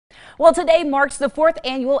Well, today marks the 4th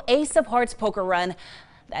annual Ace of Hearts poker run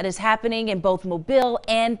that is happening in both Mobile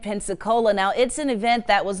and Pensacola. Now, it's an event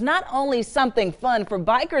that was not only something fun for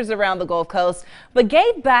bikers around the Gulf Coast, but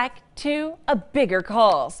gave back to a bigger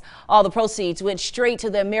cause. All the proceeds went straight to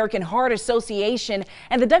the American Heart Association,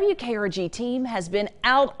 and the WKRG team has been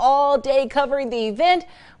out all day covering the event,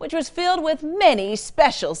 which was filled with many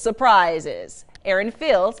special surprises. Aaron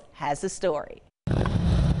Fields has the story. We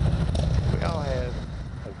all have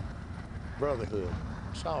a brotherhood,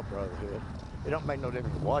 soft brotherhood. It don't make no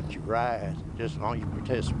difference what you ride, just as long as you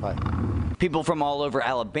participate. People from all over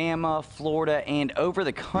Alabama, Florida, and over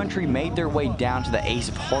the country made their way down to the Ace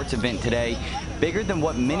of Hearts event today, bigger than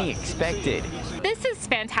what many expected. This is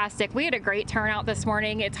fantastic. We had a great turnout this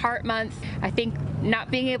morning. It's Heart Month. I think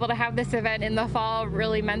not being able to have this event in the fall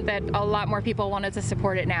really meant that a lot more people wanted to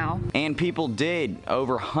support it now. And people did.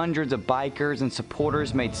 Over hundreds of bikers and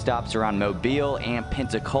supporters made stops around Mobile and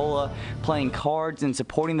Pensacola, playing cards and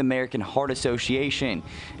supporting the American Heart Association.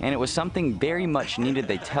 And it was something very much needed,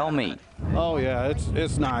 they tell me. Oh yeah,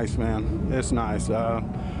 it's nice, man. It's nice.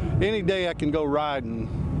 Any day I can go riding,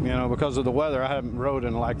 you know, because of the weather. I haven't rode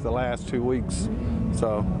in like the last 2 weeks,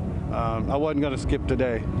 so I wasn't going to skip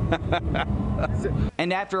today.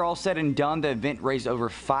 And after all said and done, the event raised over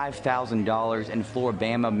 $5,000 and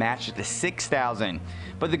Floribama matched it to $6,000.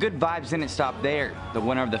 But the good vibes didn't stop there. The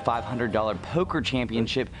winner of the $500 poker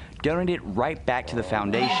championship donated right back to the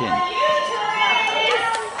foundation.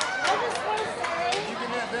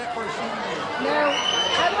 No,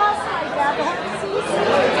 I lost my dad the whole season.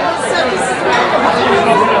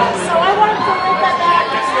 So I want to donate that back.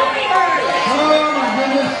 Oh my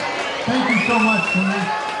goodness. Thank you so much,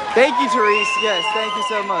 Therese. Thank you, Therese. Yes, thank you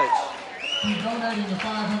so much. She's donating the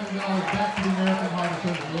 $500 back to the American Heart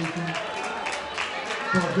Association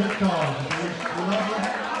for a good cause. Therese, we love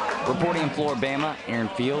you. Reporting in Floribama, Aaron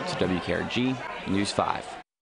Fields, WKRG News 5.